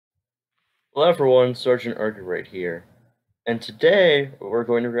Hello everyone, Sergeant Arger right here, and today we're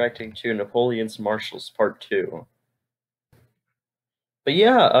going to be reacting to Napoleon's Marshals Part 2. But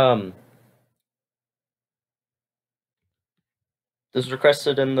yeah, this was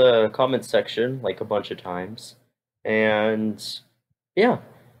requested in the comments section like a bunch of times, and yeah,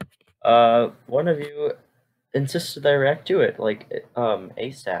 one of you insisted I react to it like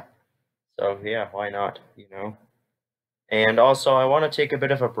ASAP. So yeah, why not, you know? And also, I want to take a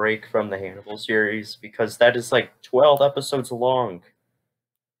bit of a break from the Hannibal series because that is like 12 episodes long.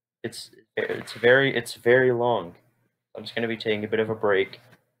 It's very long. I'm just gonna be taking a bit of a break.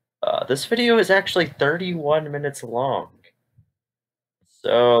 This video is actually 31 minutes long,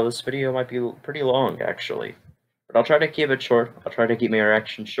 so this video might be pretty long actually. But I'll try to keep it short. I'll try to keep my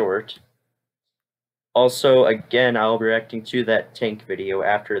reaction short. Also, again, I'll be reacting to that tank video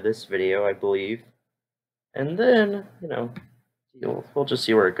after this video, I believe. And then, you know, we'll just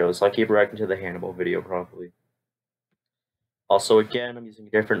see where it goes. I'll keep reacting to the Hannibal video probably. Also, again, I'm using a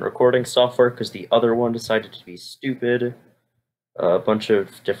different recording software because the other one decided to be stupid a bunch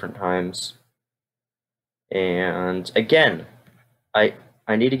of different times. And again, I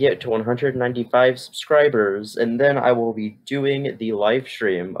need to get to 195 subscribers, and then I will be doing the live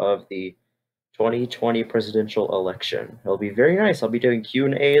stream of the 2020 presidential election. It'll be very nice. I'll be doing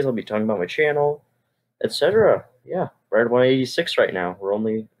Q&As, I'll be talking about my channel, etc. Yeah, we're at 186 right now. We're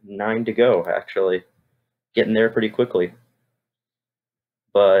only 9 to go, actually. Getting there pretty quickly.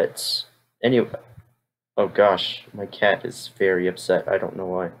 But anyway, oh gosh, my cat is very upset. I don't know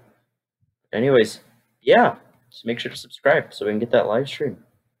why. Anyways, yeah, just make sure to subscribe so we can get that live stream.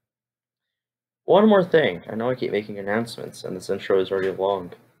 One more thing. I know I keep making announcements, and this intro is already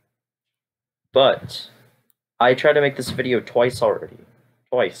long. But I tried to make this video twice already.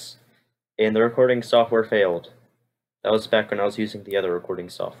 Twice. And the recording software failed. That was back when I was using the other recording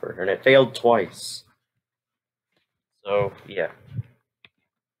software, and it failed twice. So, yeah.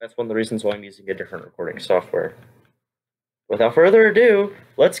 That's one of the reasons why I'm using a different recording software. Without further ado,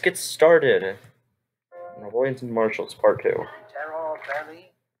 let's get started. Napoleon and Marshals, Part 2. Terror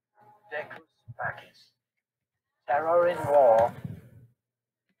belli, decus pacis. Terror in war,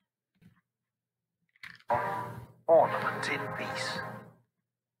 ornament in peace.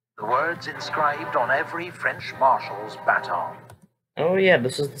 The words inscribed on every French marshal's baton. Oh yeah,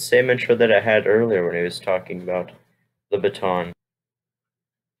 this is the same intro that I had earlier when he was talking about the baton.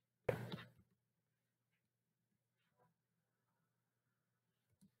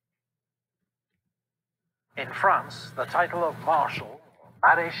 In France, the title of marshal,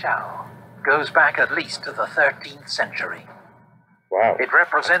 maréchal, goes back at least to the 13th century. Wow. It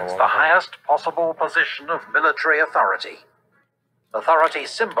represents the highest possible position of military authority. Authority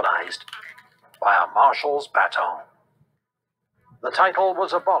symbolized by a marshal's baton. The title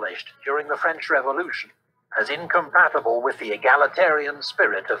was abolished during the French Revolution as incompatible with the egalitarian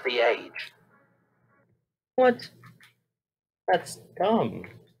spirit of the age. What? That's dumb.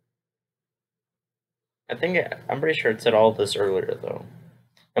 I'm pretty sure it said all this earlier though.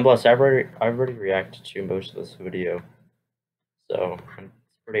 And plus, I've already reacted to most of this video, so it's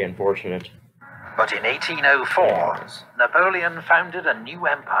pretty unfortunate. But in 1804, Napoleon founded a new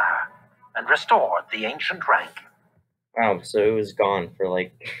empire and restored the ancient rank. Wow, so it was gone for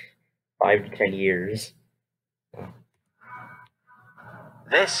like 5 to 10 years.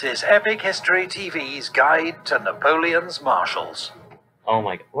 This is Epic History TV's guide to Napoleon's marshals. Oh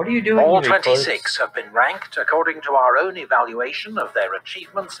my god, what are you doing? All 26 have been ranked according to our own evaluation of their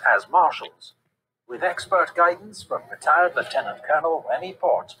achievements as marshals, with expert guidance from retired Lieutenant Colonel Remy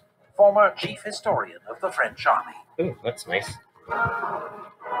Porte, former chief historian of the French Army. Ooh, that's nice.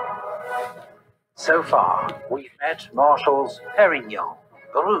 So far, we've met Marshals Pérignon,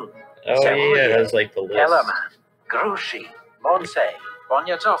 Brune, Oh yeah, it has like the list. Helena, Grouchy, Moncey,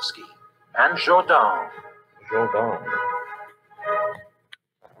 Poniatowski, and Jourdan. Jourdan.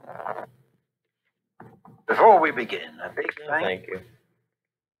 Before we begin, a big Thank you.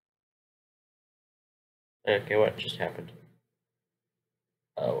 Okay, what just happened?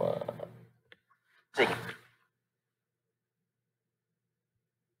 Oh, Singing.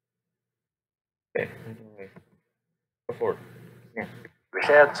 Okay. Before. Yeah. We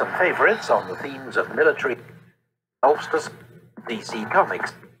shared some favorites on the themes of military, ulsters, DC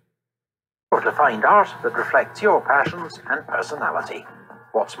Comics, or to find art that reflects your passions and personality.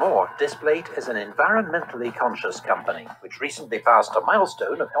 What's more, Displate is an environmentally conscious company which recently passed a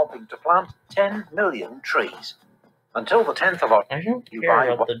milestone of helping to plant 10 million trees. Until the 10th of October, I don't care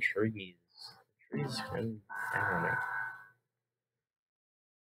about the trees. Trees can, I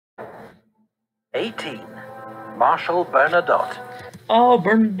don't know. 18. Marshal Bernadotte. Oh,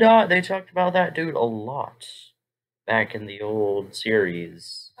 Bernadotte! They talked about that dude a lot back in the old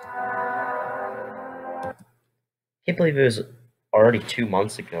series. Can't believe it was already 2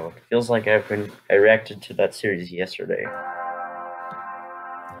 months ago. It feels like I reacted to that series yesterday.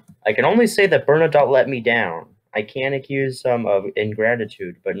 I can only say that Bernadotte let me down. I can accuse him of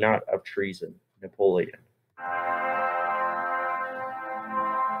ingratitude, but not of treason. Napoleon.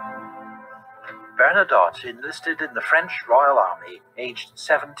 Bernadotte enlisted in the French Royal Army aged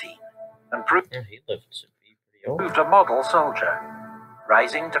 17 and proved Yeah, he lived to be pretty old. a model soldier,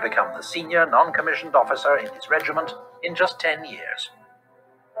 rising to become the senior non-commissioned officer in his regiment in just 10 years.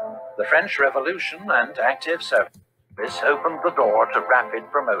 The French Revolution and active service opened the door to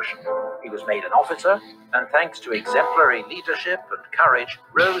rapid promotion. He was made an officer, and thanks to exemplary leadership and courage,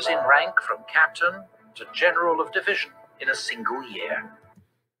 rose in rank from captain to general of division in a single year.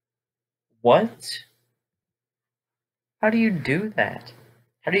 What? How do you do that?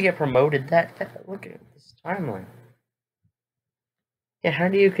 How do you get promoted that fast? Look at this timeline. Yeah, how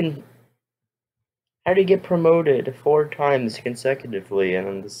do you get promoted 4 times consecutively and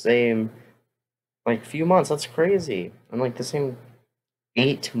in the same few months? That's crazy. In the same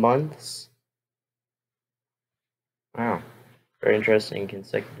 8 months. Wow. Very interesting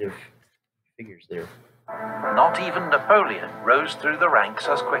consecutive figures there. Not even Napoleon rose through the ranks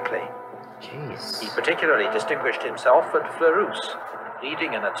as quickly. Jeez. He particularly distinguished himself at Fleurus,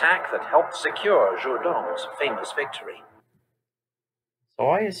 leading an attack that helped secure Jourdan's famous victory. So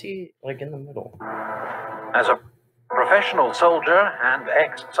why is he in the middle? As a professional soldier and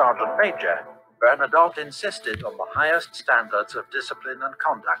ex-sergeant major, Bernadotte insisted on the highest standards of discipline and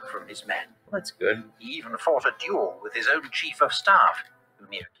conduct from his men. Well, that's good. He even fought a duel with his own chief of staff, whom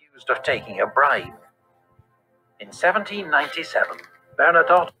he accused of taking a bribe. In 1797,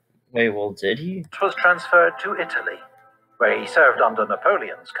 Bernadotte Did he? was transferred to Italy, where he served under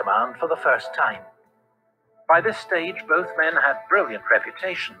Napoleon's command for the first time. By this stage, both men had brilliant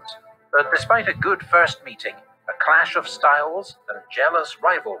reputations, but despite a good first meeting, a clash of styles and jealous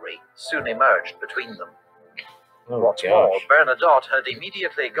rivalry soon emerged between them. What's more, Bernadotte had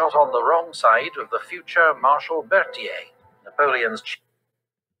immediately got on the wrong side of the future Marshal Berthier, Napoleon's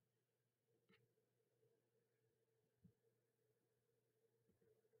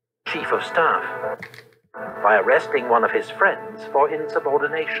chief of staff, by arresting one of his friends for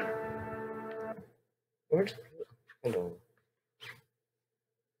insubordination. Hello.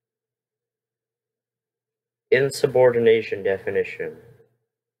 Insubordination definition.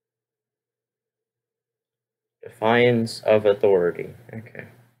 Defiance of authority. Okay.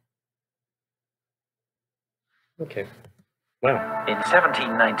 Wow. In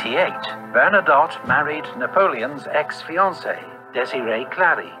 1798, Bernadotte married Napoleon's ex-fiancée, Désirée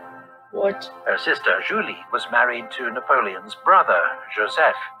Clary. What? Her sister Julie was married to Napoleon's brother,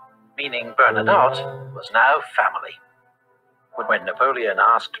 Joseph, meaning Bernadotte was now family. But when Napoleon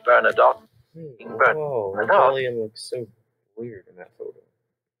asked Bernadotte, Whoa, Napoleon looks so weird in that photo.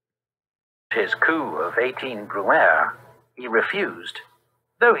 His coup of 18 Brumaire, he refused,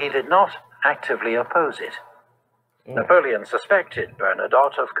 though he did not actively oppose it. Napoleon suspected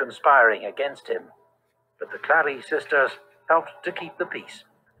Bernadotte of conspiring against him, but the Clary sisters helped to keep the peace.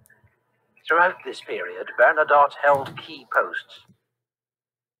 Throughout this period, Bernadotte held key posts.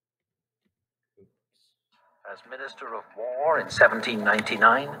 As Minister of War in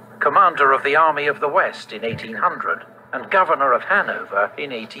 1799, Commander of the Army of the West in 1800, and Governor of Hanover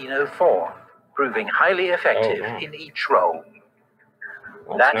in 1804, proving highly effective in each role.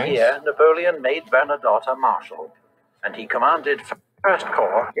 That year, Napoleon made Bernadotte a marshal, and he commanded First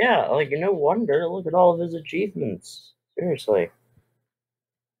Corps. Yeah, no wonder. Look at all of his achievements. Seriously.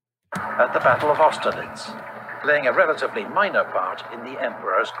 At the Battle of Austerlitz, playing a relatively minor part in the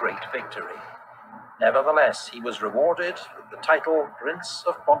Emperor's great victory. Nevertheless, he was rewarded with the title Prince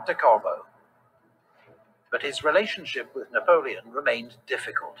of Pontecorvo. But his relationship with Napoleon remained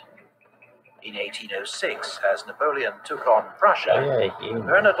difficult. In 1806, as Napoleon took on Prussia,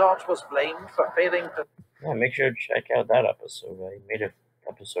 Bernadotte was blamed for failing to... Yeah, make sure to check out that episode. I made an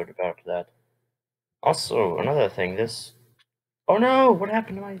episode about that. Also, another thing, this... Oh no, what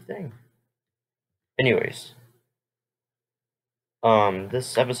happened to my thing? Anyways.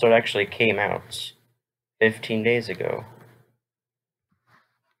 This episode actually came out 15 days ago.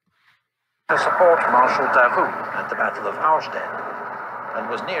 To support Marshal Davout at the Battle of Auerstedt, and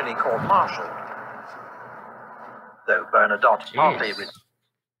was nearly court-martialed. Though Bernadotte partly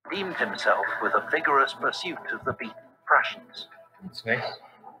redeemed himself with a vigorous pursuit of the beaten Prussians. That's nice.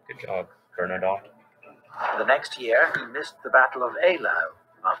 Good job, Bernadotte. The next year, he missed the Battle of Eylau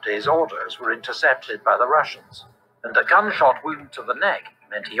after his orders were intercepted by the Russians. and a gunshot wound to the neck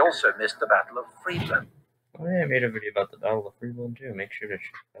meant he also missed the Battle of Friedland. Oh yeah, I made a video about the Battle of Friedland too. Make sure to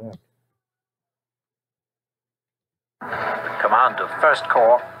check that out. Command of 1st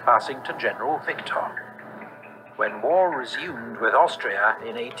Corps passing to General Victor. When war resumed with Austria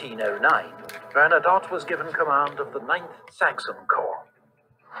in 1809, Bernadotte was given command of the 9th Saxon Corps.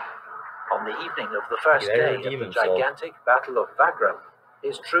 On the evening of the first day of the gigantic Battle of Wagram,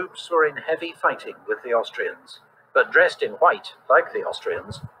 his troops were in heavy fighting with the Austrians. But dressed in white, like the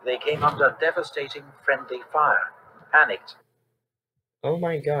Austrians, they came under devastating friendly fire. Panicked. Oh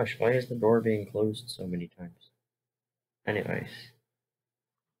my gosh, why is the door being closed so many times? Anyways.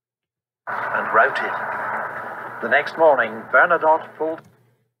 And routed. The next morning, Bernadotte pulled...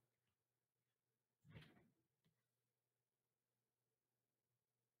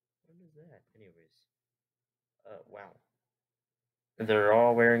 What is that? Anyways. Wow. They're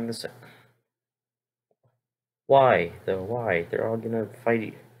all wearing the same... Why, though? Why? They're all gonna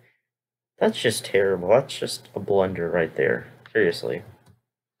fight... That's just terrible. That's just a blunder right there. Seriously.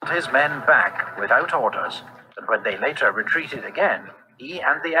 His men back without orders, and when they later retreated again, he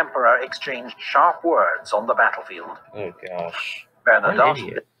and the Emperor exchanged sharp words on the battlefield. Oh gosh.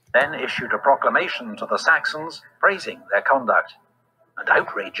 Bernadotte then issued a proclamation to the Saxons praising their conduct and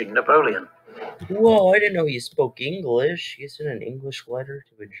outraging Napoleon. Whoa, I didn't know he spoke English. He sent an English letter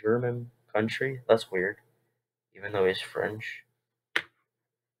to a German country. That's weird. Even though he's French.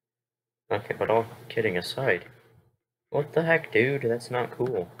 Okay, but all kidding aside. What the heck, dude? That's not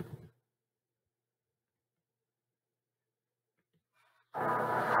cool.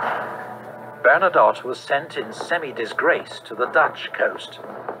 Bernadotte was sent in semi-disgrace to the Dutch coast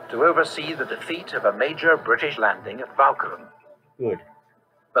to oversee the defeat of a major British landing at Walcheren. Good.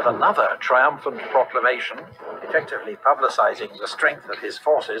 But another triumphant proclamation, effectively publicizing the strength of his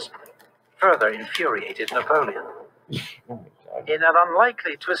forces, further infuriated Napoleon. Oh my God. In an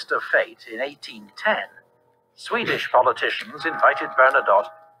unlikely twist of fate in 1810, Swedish politicians invited Bernadotte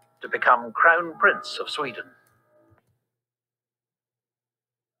to become Crown Prince of Sweden.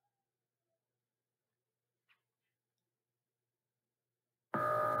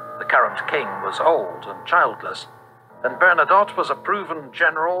 The current king was old and childless, and Bernadotte was a proven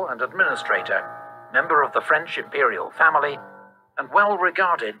general and administrator, member of the French imperial family, and well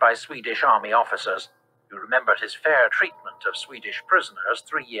regarded by Swedish army officers, who remembered his fair treatment of Swedish prisoners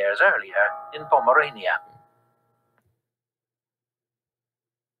 3 years earlier in Pomerania.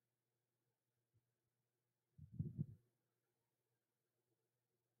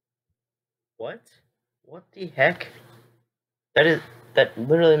 What? What the heck? That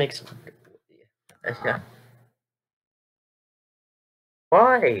literally makes...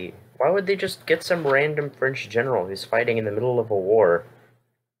 Why? Why would they just get some random French general who's fighting in the middle of a war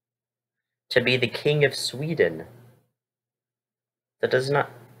to be the king of Sweden? That does not...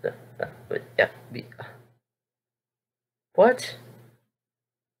 What?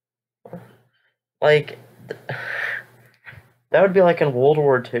 Like... That would be like in World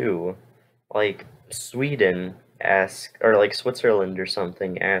War II. Like, Sweden asks, or like Switzerland or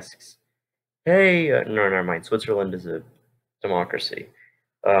something asks, hey, no, never mind, Switzerland is a democracy.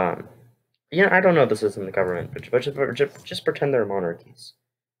 Yeah, I don't know the system of the government, but just pretend they're monarchies,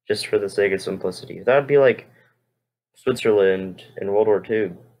 just for the sake of simplicity. That would be like Switzerland in World War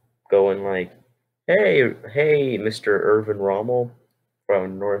II going like, hey, Mr. Irvin Rommel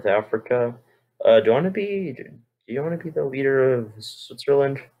from North Africa, do you want to be the leader of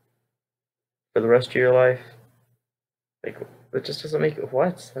Switzerland for the rest of your life? Like, it just doesn't make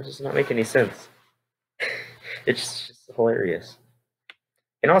what? That does not make any sense. It's just hilarious.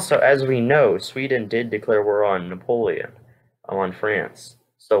 And also, as we know, Sweden did declare war on Napoleon, on France.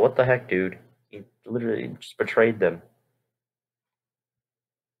 So what the heck, dude? He literally just betrayed them.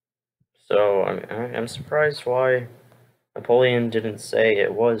 So I'm surprised why Napoleon didn't say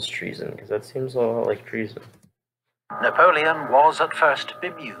it was treason, because that seems a lot like treason. Napoleon was at first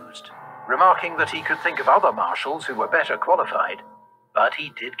bemused, remarking that he could think of other marshals who were better qualified, but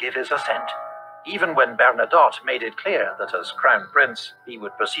he did give his assent, even when Bernadotte made it clear that as Crown Prince he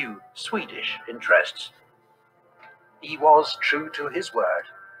would pursue Swedish interests. He was true to his word.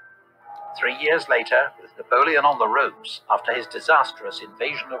 3 years later, with Napoleon on the ropes after his disastrous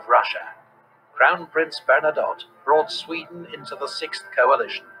invasion of Russia, Crown Prince Bernadotte brought Sweden into the 6th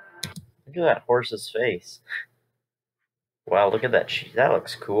coalition. Look at that horse's face. Wow, look at that. That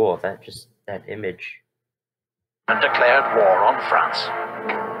looks cool. That image. And declared war on France.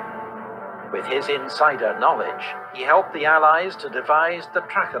 With his insider knowledge, he helped the Allies to devise the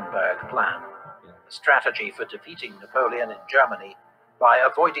Trachenberg Plan, a strategy for defeating Napoleon in Germany by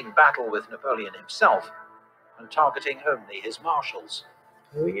avoiding battle with Napoleon himself, and targeting only his marshals.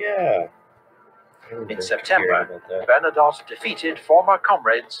 Oh yeah. In September, Bernadotte defeated former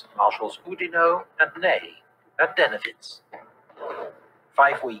comrades Marshals Oudinot and Ney at Dennevitz.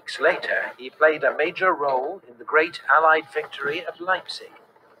 5 weeks later, he played a major role in the great Allied victory at Leipzig.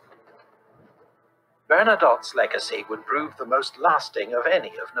 Bernadotte's legacy would prove the most lasting of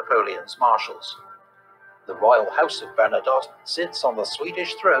any of Napoleon's marshals. The royal house of Bernadotte sits on the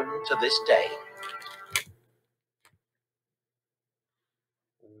Swedish throne to this day.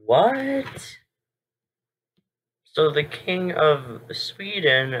 What? So the king of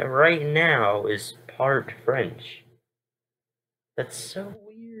Sweden right now is part French. That's so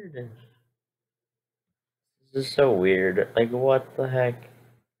weird. This is so weird. Like, what the heck?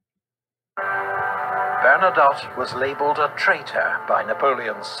 Bernadotte was labelled a traitor by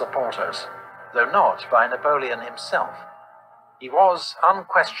Napoleon's supporters, though not by Napoleon himself. He was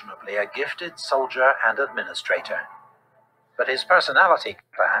unquestionably a gifted soldier and administrator. But his personality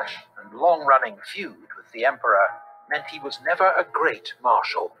clash and long-running feud with the emperor meant he was never a great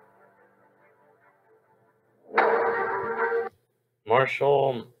marshal.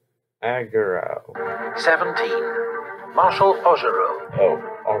 Marshal Agaro. 17. Marshal Augereau. Oh,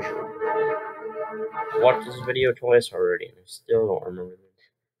 Augereau. Watched this video twice already, and I still don't remember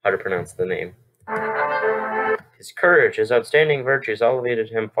how to pronounce the name. His courage, his outstanding virtues elevated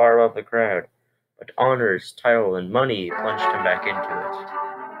him far above the crowd, but honors, title, and money plunged him back into it.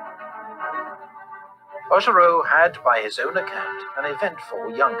 Augereau had, by his own account, an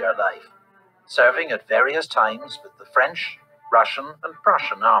eventful younger life, serving at various times with the French, Russian, and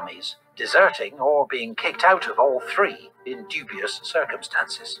Prussian armies, deserting or being kicked out of all three in dubious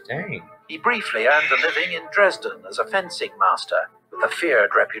circumstances. Dang. He briefly earned a living in Dresden as a fencing master, with a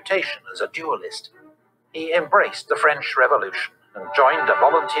feared reputation as a duelist. He embraced the French Revolution and joined a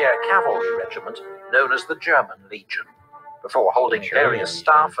volunteer cavalry regiment known as the German Legion, before holding various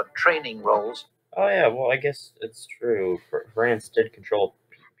staff and training roles. Oh yeah, well I guess it's true. France did control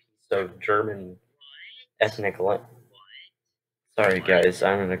a piece of German ethnic land. Sorry guys,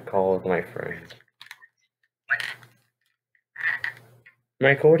 I'm gonna call with my friend.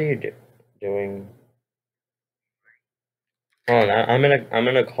 Michael, what are you doing? Hold on, I'm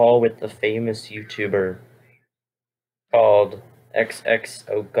gonna call with the famous YouTuber called XX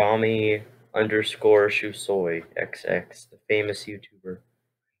Ogami _Shusoi XX, the famous YouTuber.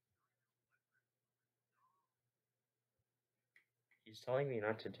 He's telling me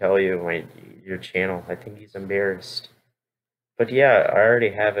not to tell you your channel. I think he's embarrassed. But yeah, I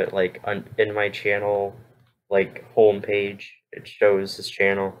already have it like in my channel like homepage. It shows his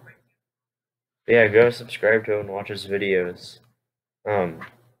channel. But yeah, go subscribe to him and watch his videos.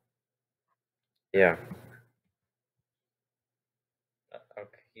 Yeah.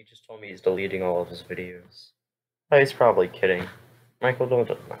 Okay, he just told me he's deleting all of his videos. Oh, he's probably kidding. Michael,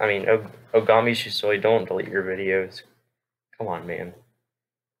 Ogami Shisoi, don't delete your videos. Come on, man.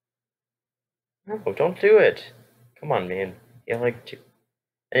 No, don't do it. Come on, man. Yeah, like to.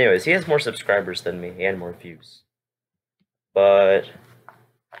 Anyways, he has more subscribers than me and more views. But,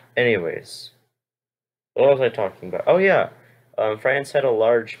 anyways, what was I talking about? Oh yeah, France had a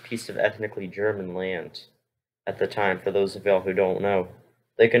large piece of ethnically German land at the time. For those of y'all who don't know,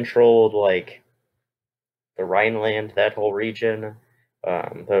 they controlled like the Rhineland, that whole region,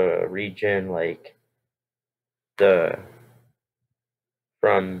 the region like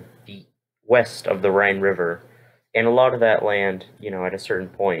from the west of the Rhine River, and a lot of that land, at a certain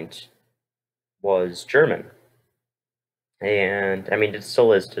point, was German. And, I mean, it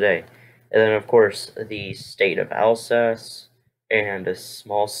still is today. And then, of course, the state of Alsace, and a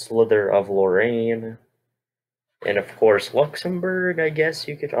small slither of Lorraine, and, of course, Luxembourg, I guess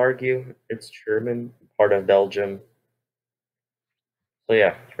you could argue. It's German, part of Belgium. So,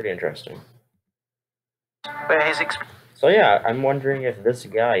 yeah, pretty interesting. So, yeah, I'm wondering if this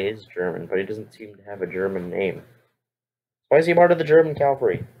guy is German, but he doesn't seem to have a German name. Why is he part of the German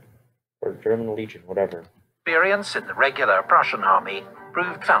cavalry? Or German Legion, whatever. Experience in the regular Prussian army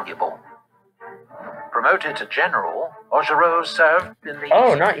proved valuable. Promoted to general, Augereau served in the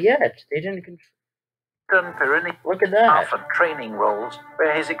Oh, not yet. They didn't Eastern Pérignon Look at that. and training roles,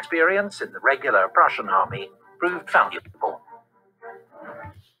 where his experience in the regular Prussian army proved valuable.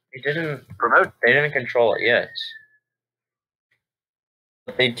 They didn't control it yet.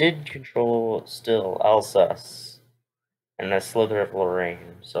 But they did control still Alsace and a slither of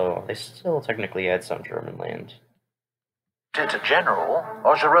Lorraine, so they still technically had some German land. To general,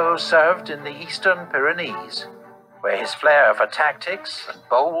 Augereau served in the Eastern Pyrenees, where his flair for tactics and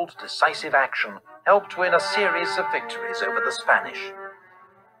bold, decisive action helped win a series of victories over the Spanish.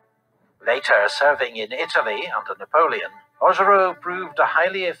 Later serving in Italy under Napoleon, Augereau proved a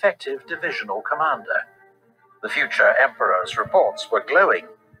highly effective divisional commander. The future emperor's reports were glowing.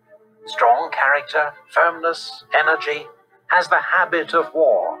 Strong character, firmness, energy, has the habit of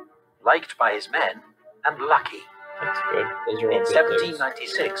war, liked by his men, and lucky. That's good. Those are all In good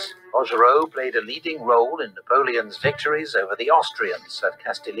 1796, Augereau played a leading role in Napoleon's victories over the Austrians at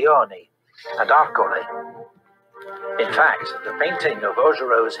Castiglione and Arcole. In fact, the painting of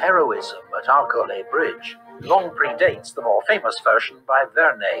Augereau's heroism at Arcole Bridge long predates the more famous version by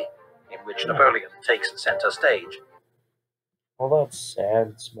Vernet, in which Napoleon takes center stage. Well, that's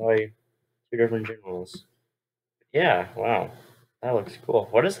sad. It's by two different generals. Yeah, wow. That looks cool.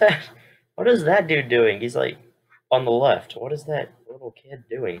 What is that? What is that dude doing? He's like on the left. What is that little kid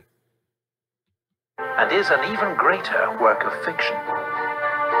doing? And is an even greater work of fiction.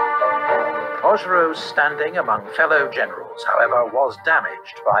 Augereau's standing among fellow generals, however, was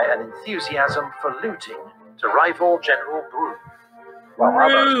damaged by an enthusiasm for looting to rival General Brune, while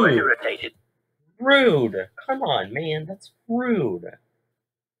others were irritated. Rude! Come on, man, that's rude.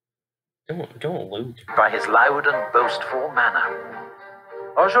 Don't loot. By his loud and boastful manner.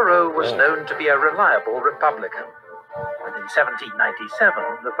 Augereau was known to be a reliable Republican, and in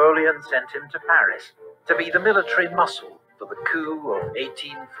 1797 Napoleon sent him to Paris to be the military muscle for the coup of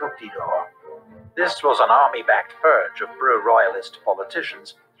 1842. This was an army-backed purge of pro-royalist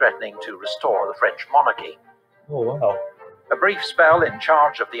politicians threatening to restore the French monarchy. Oh, wow. A brief spell in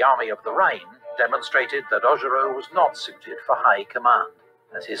charge of the Army of the Rhine demonstrated that Augereau was not suited for high command,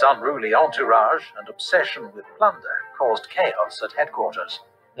 as his unruly entourage and obsession with plunder caused chaos at headquarters.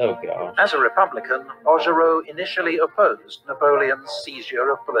 Oh, God. As a Republican, Augereau initially opposed Napoleon's seizure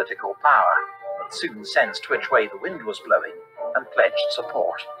of political power, but soon sensed which way the wind was blowing and pledged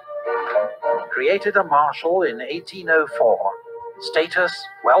support. Created a marshal in 1804, status,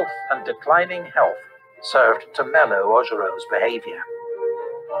 wealth, and declining health served to mellow Augereau's behavior.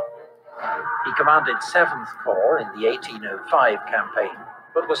 He commanded 7th Corps in the 1805 campaign,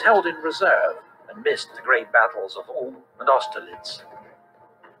 but was held in reserve and missed the great battles of Ulm and Austerlitz.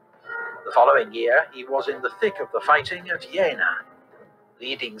 The following year, he was in the thick of the fighting at Jena,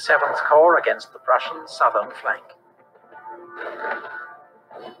 leading 7th Corps against the Prussian southern flank.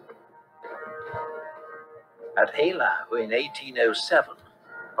 At Eylau in 1807,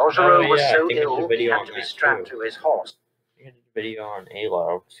 Augereau was so ill he had to be strapped to his horse. I did a video on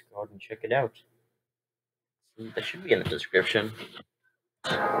Eylau. Just go ahead and check it out. That should be in the description.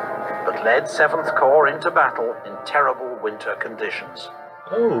 But led 7th Corps into battle in terrible winter conditions.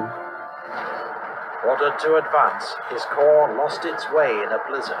 Oh. Ordered to advance, his corps lost its way in a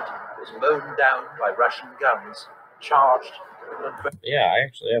blizzard, was mown down by Russian guns, charged, and... Yeah, I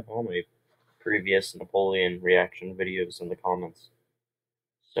actually have all my previous Napoleon reaction videos in the comments.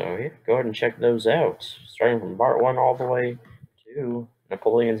 So yeah, go ahead and check those out. Starting from part 1 all the way to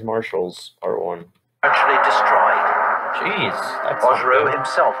Napoleon's Marshals, part 1. Virtually destroyed. Jeez, that's Augereau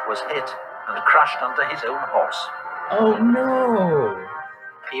himself was hit and crushed under his own horse. Oh no!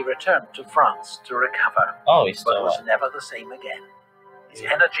 He returned to France to recover, oh, he's still but was never the same again. His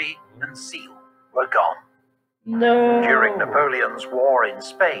energy and zeal were gone. No! During Napoleon's war in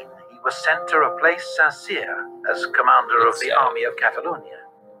Spain, he was sent to replace Saint-Cyr as commander of the Army of Catalonia.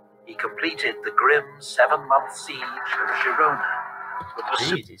 He completed the grim 7-month siege of Girona.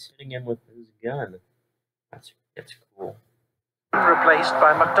 Jeez, he's sitting in with his gun. That's cool. Replaced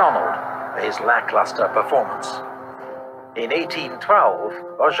by MacDonald for his lackluster performance. In 1812,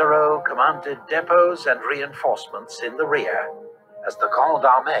 Augereau commanded depots and reinforcements in the rear as the Grande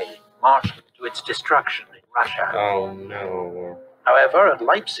Armée marched to its destruction in Russia. Oh no. However, at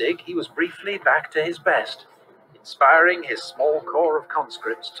Leipzig, he was briefly back to his best, inspiring his small corps of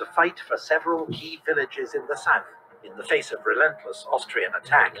conscripts to fight for several key villages in the south in the face of relentless Austrian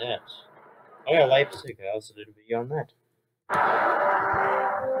attack. Oh yeah, Leipzig. I also did a video on that.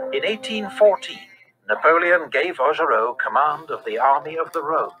 In 1814, Napoleon gave Augereau command of the Army of the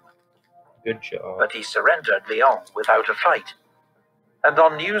Rhone. Good job. But he surrendered Lyon without a fight, and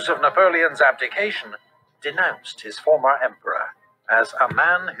on news of Napoleon's abdication, denounced his former emperor as a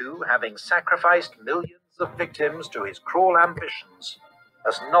man who, having sacrificed millions of victims to his cruel ambitions,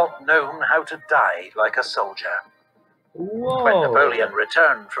 has not known how to die like a soldier. Whoa. When Napoleon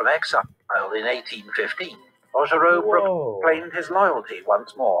returned from exile in 1815, Augereau proclaimed his loyalty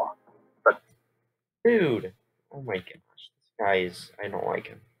once more. But dude, oh my gosh, this guy is, I don't like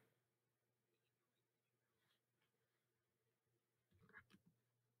him.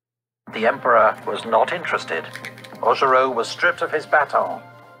 The emperor was not interested. Augereau was stripped of his baton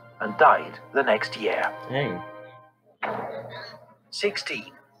and died the next year. Dang.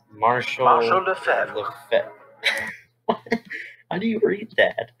 16. Marshal Lefebvre. How do you read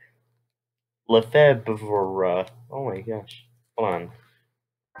that? Lefebvre. Oh my gosh. Hold on.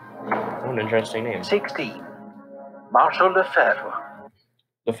 What an interesting name. 16. Marshal Lefebvre.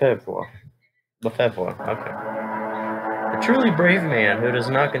 Lefebvre. Okay. A truly brave man who does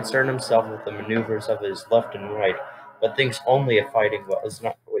not concern himself with the maneuvers of his left and right, but thinks only of fighting well. Is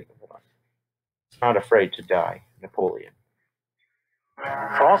not. Wait, hold on. Is not afraid to die. Napoleon.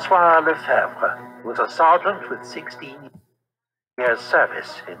 Francois Lefebvre was a sergeant with 16 years'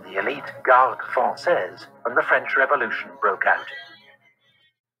 service in the elite Garde Française when the French Revolution broke out.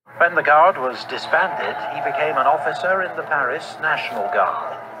 When the Guard was disbanded, he became an officer in the Paris National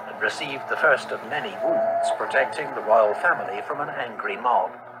Guard and received the first of many wounds protecting the royal family from an angry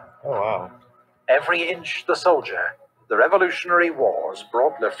mob. Oh, wow. Every inch the soldier, the Revolutionary Wars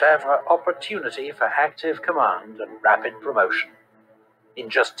brought Lefebvre opportunity for active command and rapid promotion. In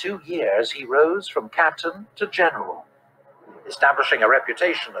just 2 years, he rose from captain to general, establishing a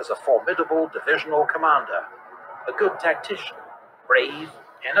reputation as a formidable divisional commander, a good tactician, brave,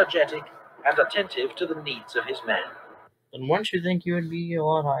 energetic, and attentive to the needs of his men. And wouldn't you think you would be a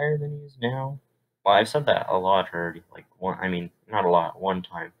lot higher than he is now? Well, I've said that a lot already. Like, not a lot, one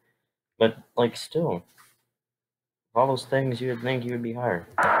time. But, like, still. All those things, you would think you would be higher.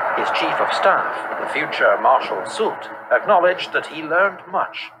 His chief of staff, the future Marshal Soult, acknowledged that he learned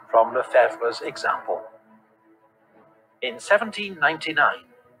much from Lefebvre's example. In 1799,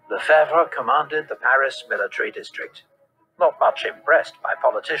 Lefebvre commanded the Paris military district. Not much impressed by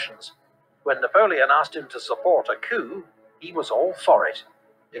politicians. When Napoleon asked him to support a coup, he was all for it,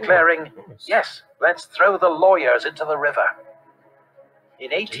 declaring, "Yes, let's throw the lawyers into the river."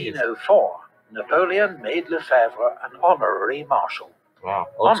 In 1804, Napoleon made Lefebvre an honorary marshal. Wow,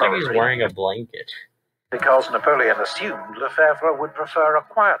 it looks like he's wearing a blanket. Because Napoleon assumed Lefebvre would prefer a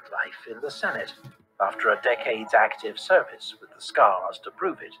quiet life in the Senate, after a decade's active service with the scars to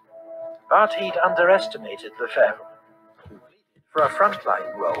prove it. But he'd underestimated Lefebvre, who pleaded for a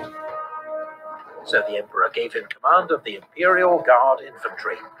frontline role. So the Emperor gave him command of the Imperial Guard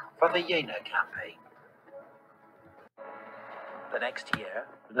Infantry for the Jena campaign. The next year,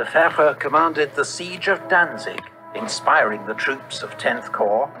 Lefebvre commanded the siege of Danzig, inspiring the troops of 10th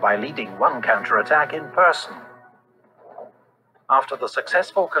Corps by leading one counterattack in person. After the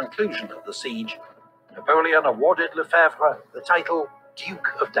successful conclusion of the siege, Napoleon awarded Lefebvre the title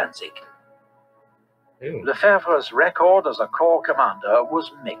Duke of Danzig. Ew. Lefebvre's record as a corps commander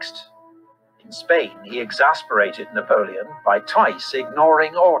was mixed. In Spain, he exasperated Napoleon by twice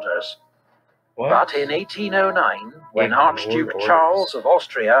ignoring orders. What? But in 1809, when Archduke Charles of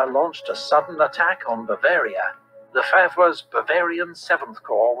Austria launched a sudden attack on Bavaria, Lefebvre's Bavarian 7th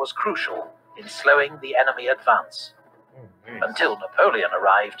Corps was crucial in slowing the enemy advance, until Napoleon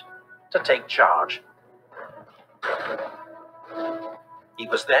arrived to take charge. He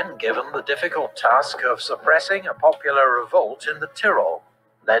was then given the difficult task of suppressing a popular revolt in the Tyrol,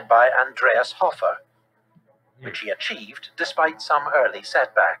 led by Andreas Hofer, which he achieved despite some early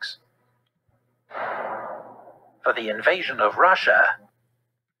setbacks. For the invasion of Russia,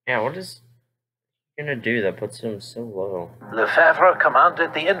 Yeah, what is he gonna do that puts him so low? Lefebvre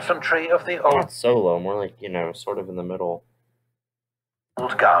commanded the infantry of the Old Not so low, more like, sort of in the middle.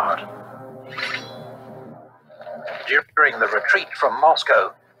 Guard. During the retreat from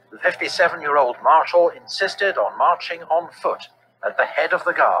Moscow, the 57-year-old Marshal insisted on marching on foot at the head of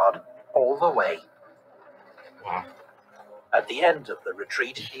the guard all the way. Wow. At the end of the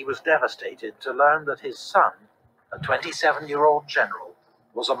retreat, he was devastated to learn that his son, a 27-year-old general,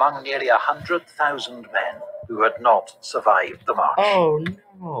 was among nearly 100,000 men who had not survived the march. Oh,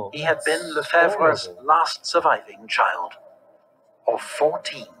 no. He had been Lefebvre's last surviving child, of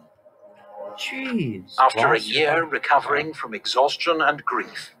 14. Jeez. After a year recovering from exhaustion and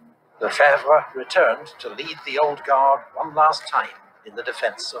grief, Lefebvre returned to lead the Old Guard one last time in the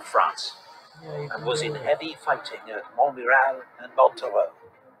defense of France, and was in heavy fighting at Montmiral and Montereau.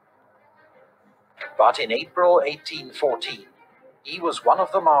 But in April 1814, he was one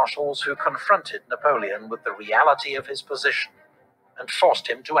of the marshals who confronted Napoleon with the reality of his position and forced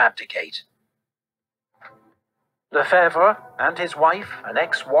him to abdicate. Lefebvre and his wife, an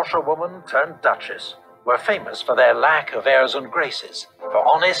ex-washerwoman turned duchess, were famous for their lack of airs and graces,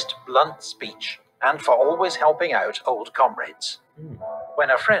 for honest, blunt speech, and for always helping out old comrades. When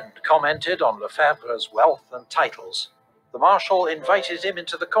a friend commented on Lefebvre's wealth and titles, the marshal invited him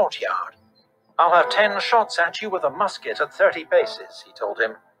into the courtyard. "I'll have 10 shots at you with a musket at 30 paces, he told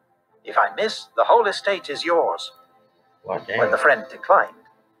him. "If I miss, the whole estate is yours." When the friend declined,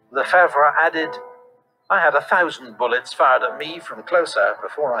 Lefebvre added, I had 1,000 bullets fired at me from closer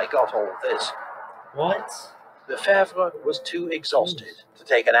before I got all this. What? Lefebvre was too exhausted to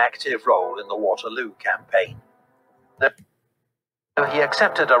take an active role in the Waterloo campaign. He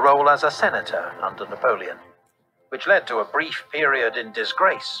accepted a role as a senator under Napoleon, which led to a brief period in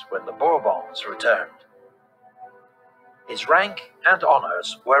disgrace when the Bourbons returned. His rank and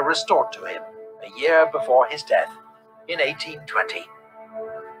honours were restored to him a year before his death in 1820.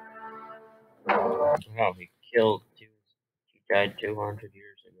 Oh, he died 200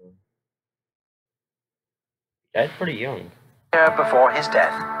 years ago. He died pretty young. A year before his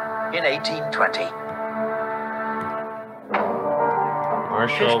death in 1820.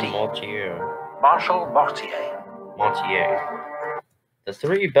 Marshal 50. Mortier. Mortier. The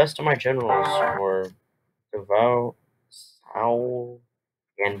three best of my generals were Davout, Soult,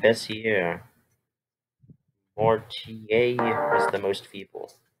 and Bessier. Mortier was the most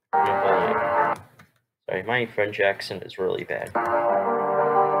feeble. Napoleon. Sorry, my French accent is really bad.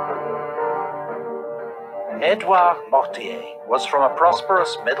 Edouard Mortier was from a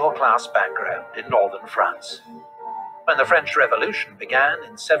prosperous middle-class background in northern France. When the French Revolution began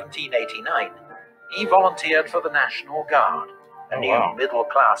in 1789, he volunteered for the National Guard, a new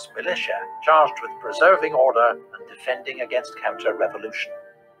middle-class militia charged with preserving order and defending against counter-revolution.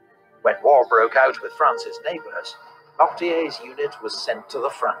 When war broke out with France's neighbours, Mortier's unit was sent to the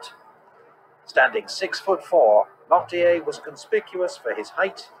front. Standing 6'4", Mortier was conspicuous for his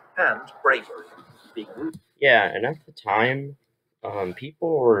height and bravery. Yeah, and at the time,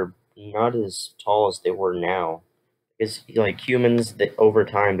 people were not as tall as they were now. It's like humans that over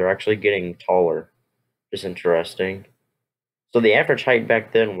time they're actually getting taller. Just interesting. So the average height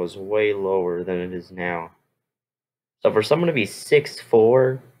back then was way lower than it is now. So for someone to be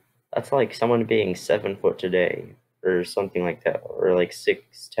 6'4", that's like someone being 7 foot today, or something like that, or like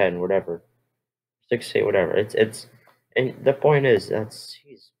 6'10", whatever, 6'8", whatever. It's, and the point is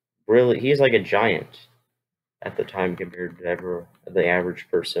he's like a giant at the time compared to the average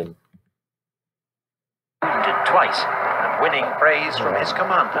person. Wounded twice, and winning praise from his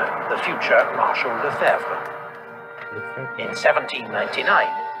commander, the future Marshal Lefebvre. In 1799,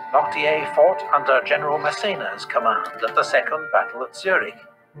 Mortier fought under General Massena's command at the Second Battle at Zurich,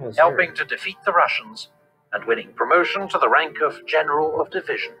 helping to defeat the Russians and winning promotion to the rank of General of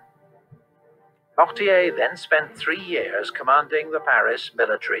Division. Mortier then spent 3 years commanding the Paris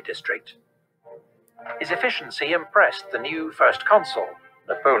military district. His efficiency impressed the new First Consul,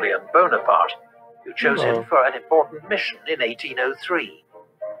 Napoleon Bonaparte, who chose him for an important mission in 1803,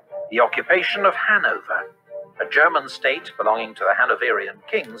 the occupation of Hanover, a German state belonging to the Hanoverian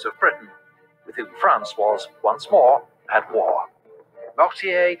kings of Britain, with whom France was, once more, at war.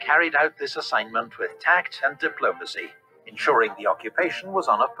 Mortier carried out this assignment with tact and diplomacy, ensuring the occupation was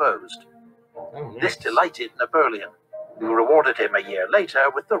unopposed. This delighted Napoleon, who rewarded him a year later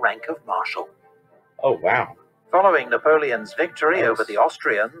with the rank of Marshal. Oh, wow. Following Napoleon's victory over the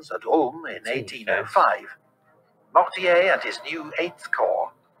Austrians at Ulm in 1805, Mortier and his new 8th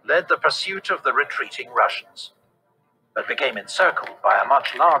Corps led the pursuit of the retreating Russians, but became encircled by a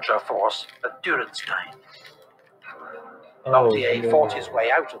much larger force at Durenstein. Mortier fought his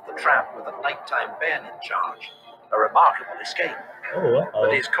way out of the trap with a nighttime bayonet charge, a remarkable escape,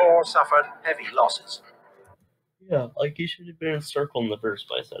 but his corps suffered heavy losses. Yeah, like he should have been encircled in the first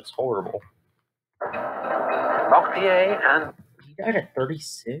place. That's horrible. Mortier and... He died at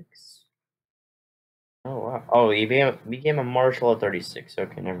 36? Oh, wow. Oh, he became a marshal at 36.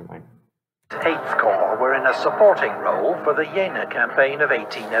 Okay, never mind. 8th Corps were in a supporting role for the Jena campaign of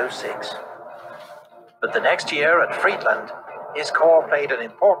 1806. But the next year at Friedland, his corps played an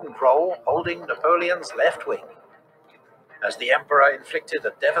important role holding Napoleon's left wing, as the Emperor inflicted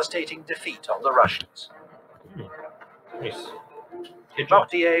a devastating defeat on the Russians. Nice.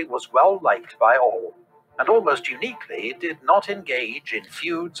 Mortier was well liked by all, and almost uniquely did not engage in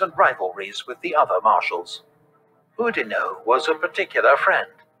feuds and rivalries with the other marshals. Oudinot was a particular friend.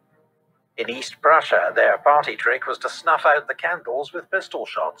 In East Prussia, their party trick was to snuff out the candles with pistol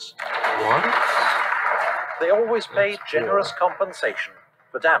shots. What? They always paid generous compensation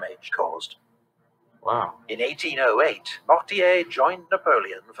for damage caused. Wow. In 1808, Mortier joined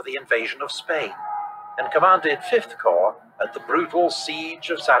Napoleon for the invasion of Spain and commanded 5th Corps at the brutal siege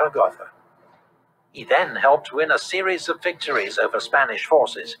of Zaragoza. He then helped win a series of victories over Spanish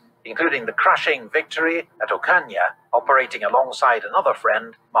forces, including the crushing victory at Ocaña, operating alongside another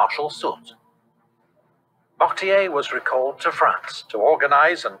friend, Marshal Soult. Mortier was recalled to France to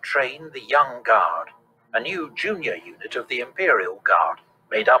organize and train the Young Guard, a new junior unit of the Imperial Guard,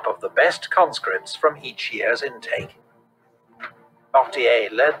 made up of the best conscripts from each year's intake. Mortier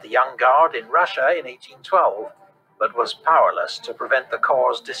led the Young Guard in Russia in 1812, but was powerless to prevent the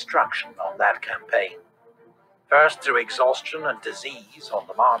Corps' destruction on that campaign. First through exhaustion and disease on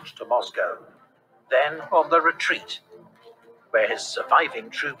the march to Moscow, then on the retreat, where his surviving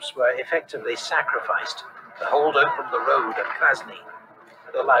troops were effectively sacrificed to hold open the road at Krasny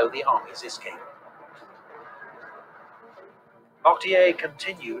and allow the army's escape. Mortier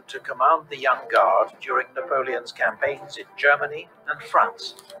continued to command the Young Guard during Napoleon's campaigns in Germany and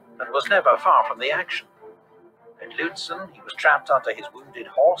France, and was never far from the action. At Lutzen, he was trapped under his wounded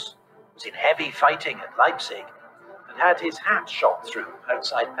horse, was in heavy fighting at Leipzig, and had his hat shot through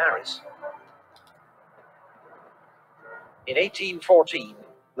outside Paris. In 1814,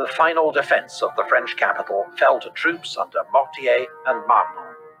 the final defense of the French capital fell to troops under Mortier and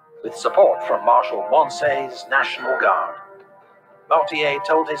Marmont, with support from Marshal Moncey's National Guard. Mortier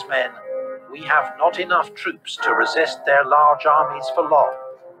told his men, "We have not enough troops to resist their large armies for long,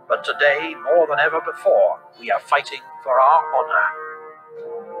 but today, more than ever before, we are fighting for our honor."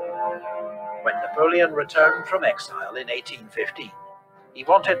 When Napoleon returned from exile in 1815, he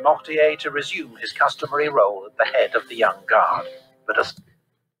wanted Mortier to resume his customary role at the head of the Young Guard, but a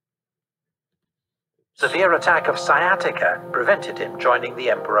severe attack of sciatica prevented him joining the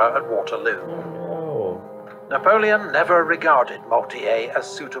Emperor at Waterloo. Napoleon never regarded Mortier as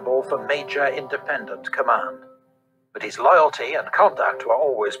suitable for major independent command, but his loyalty and conduct were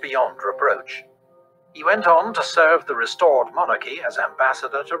always beyond reproach. He went on to serve the restored monarchy as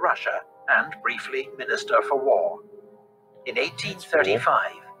ambassador to Russia and briefly minister for war. In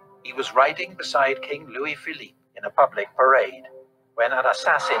 1835, he was riding beside King Louis-Philippe in a public parade when an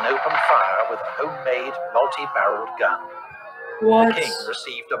assassin opened fire with a homemade multi-barreled gun. The king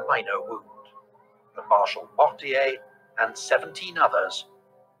received a minor wound, but Marshal Mortier and 17 others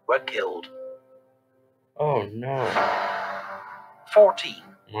were killed. Oh no.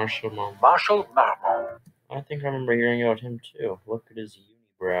 14. Marshal Marmont. Marshal Marmont. I think I remember hearing about him too. Look at his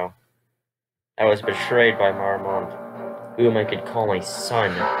unibrow. I was betrayed by Marmont, whom I could call my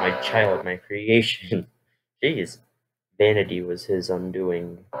son, my child, my creation. Jeez. Vanity was his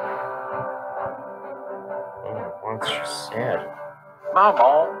undoing. Oh, that's just sad.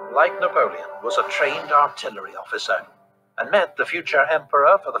 Marmont, like Napoleon, was a trained artillery officer and met the future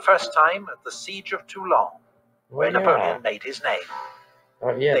emperor for the first time at the siege of Toulon, where Napoleon made his name.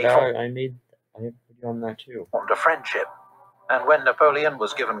 Oh yeah, I have a video on that too. Formed a friendship, and when Napoleon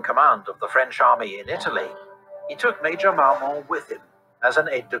was given command of the French army in Italy, he took Major Marmont with him as an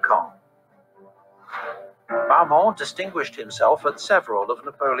aide-de-camp. Marmont distinguished himself at several of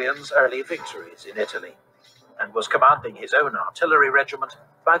Napoleon's early victories in Italy, and was commanding his own artillery regiment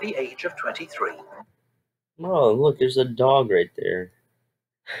by the age of 23. Oh, look, there's a dog right there.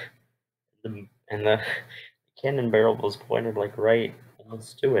 And the cannon barrel was pointed like right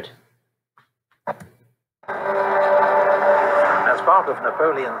almost to it. As part of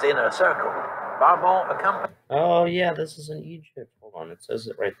Napoleon's inner circle, Marmont accompanied... Oh yeah, this is in Egypt. Hold on, it says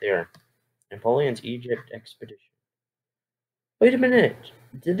it right there. Napoleon's Egypt expedition. Wait a minute.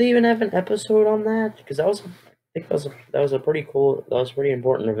 Did they even have an episode on that? Because I think that was a pretty cool, that was a pretty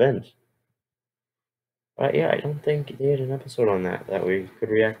important event. But yeah, I don't think they had an episode on that we could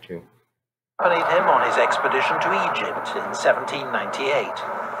react to. Accompanied him on his expedition to Egypt in 1798,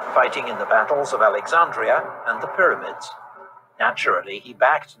 fighting in the battles of Alexandria and the Pyramids. Naturally, he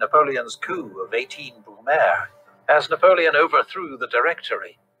backed Napoleon's coup of 18 Brumaire, as Napoleon overthrew the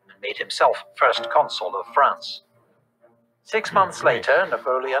Directory and made himself first consul of France. 6 months later,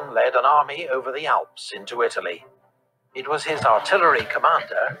 Napoleon led an army over the Alps into Italy. It was his artillery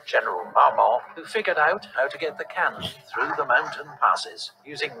commander, General Marmont, who figured out how to get the cannon through the mountain passes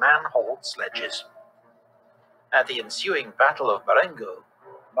using man-hauled sledges. At the ensuing Battle of Marengo,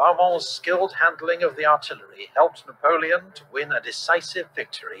 Marmont's skilled handling of the artillery helped Napoleon to win a decisive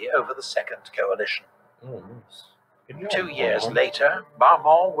victory over the Second Coalition. Oh, nice. 2 years later,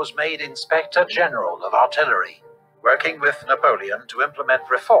 Marmont was made Inspector General of Artillery, working with Napoleon to implement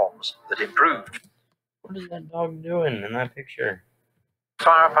reforms that improved what is that dog doing in that picture?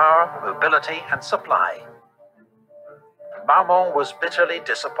 Firepower, mobility, and supply. Marmont was bitterly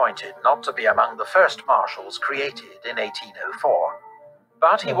disappointed not to be among the first marshals created in 1804.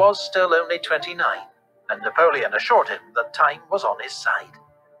 But he was still only 29, and Napoleon assured him that time was on his side.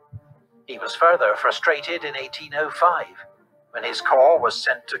 He was further frustrated in 1805, when his corps was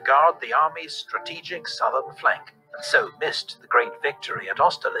sent to guard the army's strategic southern flank, and so missed the great victory at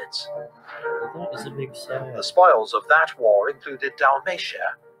Austerlitz. That was a big sad. The spoils of that war included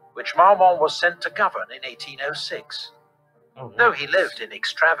Dalmatia, which Marmont was sent to govern in 1806. Oh, nice. Though he lived in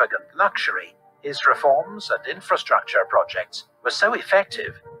extravagant luxury, His reforms and infrastructure projects were so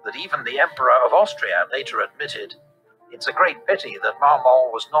effective that even the Emperor of Austria later admitted, "It's a great pity that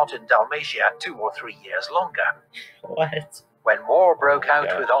Marmont was not in Dalmatia 2 or 3 years longer." What? When war broke out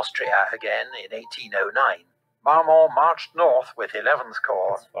God. with Austria again in 1809, Marmont marched north with 11th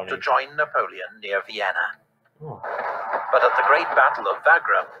Corps to join Napoleon near Vienna. Oh. But at the Great Battle of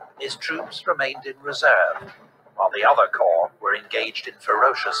Wagram, his troops remained in reserve, while the other corps were engaged in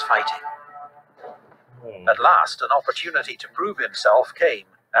ferocious fighting. At last, an opportunity to prove himself came,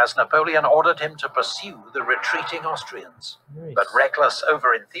 as Napoleon ordered him to pursue the retreating Austrians. Nice. But reckless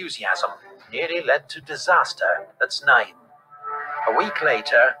over-enthusiasm nearly led to disaster at Znaim. A week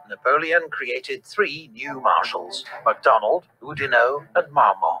later, Napoleon created 3 new marshals, MacDonald, Oudinot, and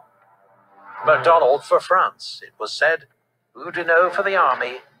Marmont. MacDonald for France, it was said, Oudinot for the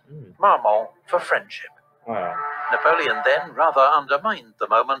army, Marmont for friendship. Wow. Napoleon then rather undermined the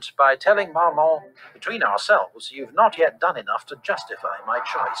moment by telling Marmont, "Between ourselves, you've not yet done enough to justify my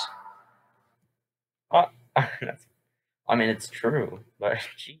choice." I mean, it's true, but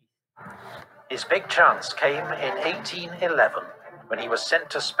gee. His big chance came in 1811, when he was sent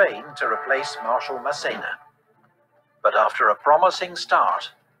to Spain to replace Marshal Massena. But after a promising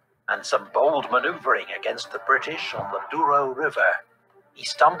start, and some bold maneuvering against the British on the Douro River, he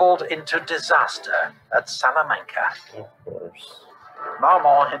stumbled into disaster at Salamanca. Of course.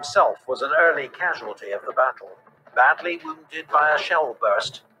 Marmont himself was an early casualty of the battle, badly wounded by a shell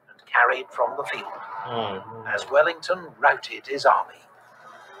burst and carried from the field, as Wellington routed his army.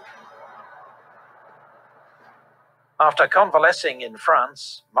 After convalescing in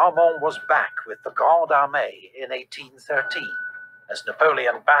France, Marmont was back with the Grande Armée in 1813, as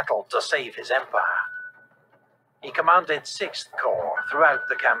Napoleon battled to save his empire. He commanded 6th Corps throughout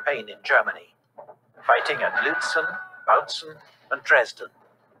the campaign in Germany, fighting at Lützen, Bautzen, and Dresden.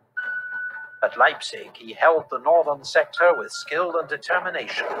 At Leipzig, he held the northern sector with skill and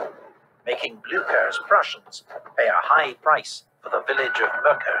determination, making Blücher's Prussians pay a high price for the village of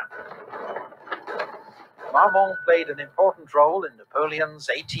Möcker. Marmont played an important role in Napoleon's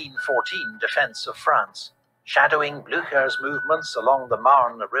 1814 defense of France, shadowing Blücher's movements along the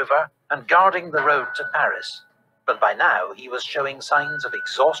Marne River and guarding the road to Paris. But by now, he was showing signs of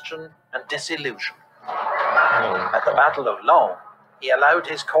exhaustion and disillusion. At the Battle of Laon, he allowed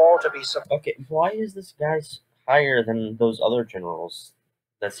his corps to be supported. Okay, why is this guy higher than those other generals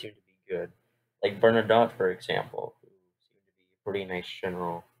that seem to be good? Like Bernadotte, for example, who seemed to be a pretty nice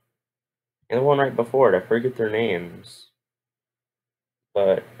general. And the one right before it, I forget their names.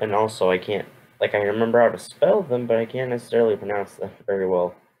 But, and also I can't, like, I remember how to spell them, but I can't necessarily pronounce them very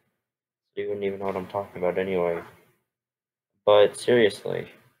well. You wouldn't even know what I'm talking about anyway. But seriously,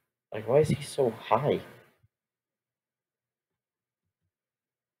 like, why is he so high?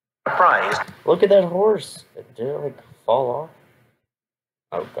 Surprised. Look at that horse. Did it, like, fall off?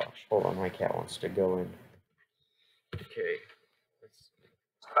 Oh gosh, hold on, my cat wants to go in. Okay.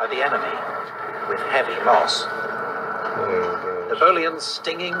 By the enemy, with heavy loss. Oh, Napoleon's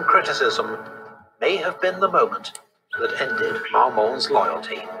stinging criticism may have been the moment that ended Marmont's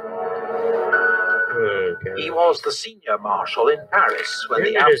loyalty. Okay. He was the senior marshal in Paris when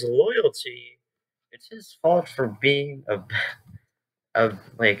the his loyalty. It's his fault for being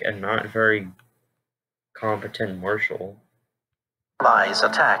like a not very competent marshal. Allies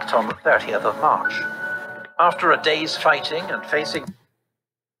attacked on the 30th of March. After a day's fighting and facing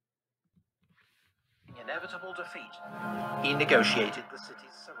inevitable defeat, he negotiated the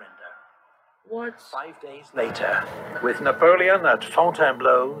city's surrender. What? 5 days later, with Napoleon at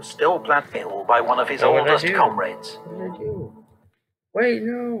Fontainebleau still ill by one of his oldest comrades. What did I do? Wait,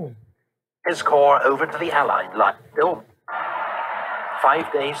 no. His corps over to the Allied line.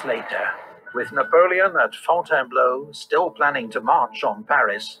 5 days later, with Napoleon at Fontainebleau still planning to march on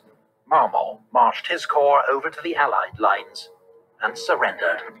Paris, Marmont marched his corps over to the Allied lines and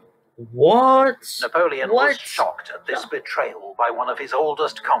surrendered. What? Napoleon was shocked at this betrayal by one of his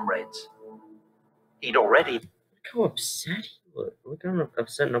oldest comrades. He'd already... Look how upset he looks. Look how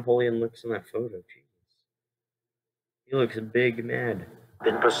upset Napoleon looks in that photo. Jeez. He looks big mad.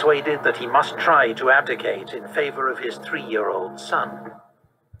 Been persuaded that he must try to abdicate in favor of his 3-year-old son.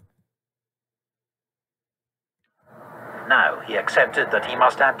 Now he accepted that he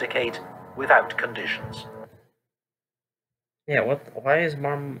must abdicate without conditions. Yeah, why is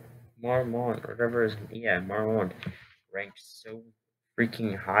Marmont, or whatever his, Marmont, ranked so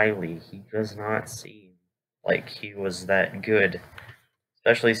freaking highly? He does not seem like he was that good.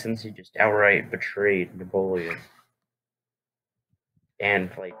 Especially since he just outright betrayed Napoleon.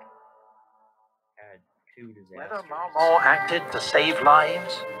 And, like, had 2 disasters. Whether Marmont acted to save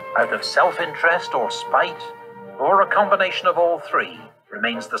lives out of self-interest or spite, or a combination of all three,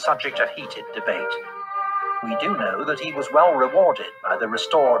 remains the subject of heated debate. We do know that he was well rewarded by the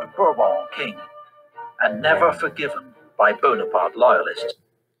restored Bourbon king, and never forgiven by Bonaparte loyalists.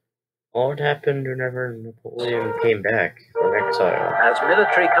 What happened whenever Napoleon came back from exile? As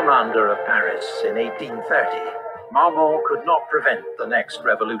military commander of Paris in 1830, Marmont could not prevent the next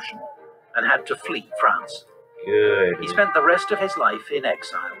revolution, and had to flee France. Good. He spent the rest of his life in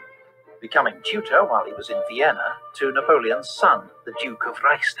exile, becoming tutor while he was in Vienna to Napoleon's son, the Duke of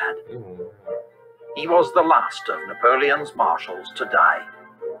Reichstadt. He was the last of Napoleon's marshals to die,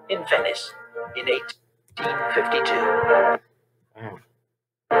 in Venice, in 1852. Wow.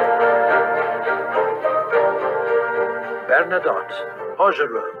 Bernadotte,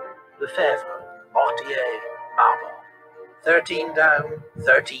 Augereau, Lefebvre, Mortier, Marmont. 13 down,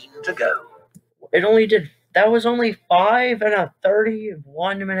 13 to go. That was only 5 and a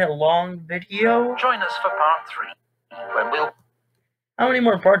 31-minute long video? Join us for part 3, when we'll... How many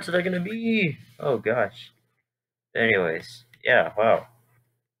more parts are there gonna be? Oh gosh. Anyways, yeah, wow.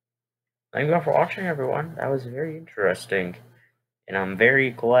 Thank you all for watching, everyone. That was very interesting. And I'm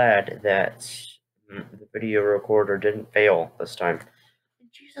very glad that the video recorder didn't fail this time.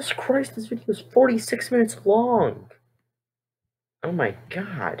 Jesus Christ, this video is 46 minutes long. Oh my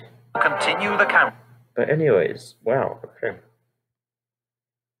god. Continue the count. But anyways, wow, okay.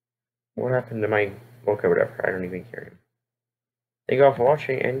 What happened to my... Okay, whatever, I don't even hear him. Thank you all for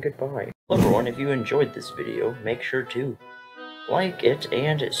watching, and goodbye. Hello everyone, if you enjoyed this video, make sure to like it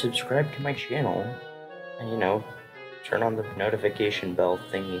and subscribe to my channel. And, you know, turn on the notification bell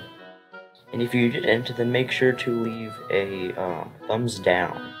thingy. And if you didn't, then make sure to leave a thumbs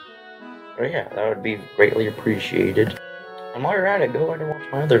down. Oh yeah, that would be greatly appreciated. And while you're at it, go ahead and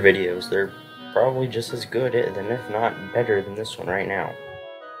watch my other videos. They're probably just as good, and if not better than this one right now.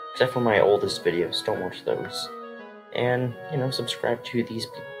 Except for my oldest videos, don't watch those. And, you know, subscribe to these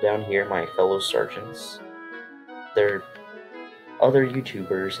people down here, my fellow sergeants. They're other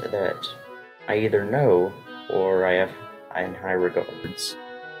YouTubers that I either know or I have in high regards.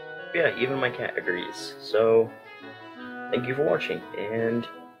 Yeah, even my cat agrees. So, thank you for watching, and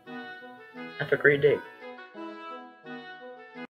have a great day.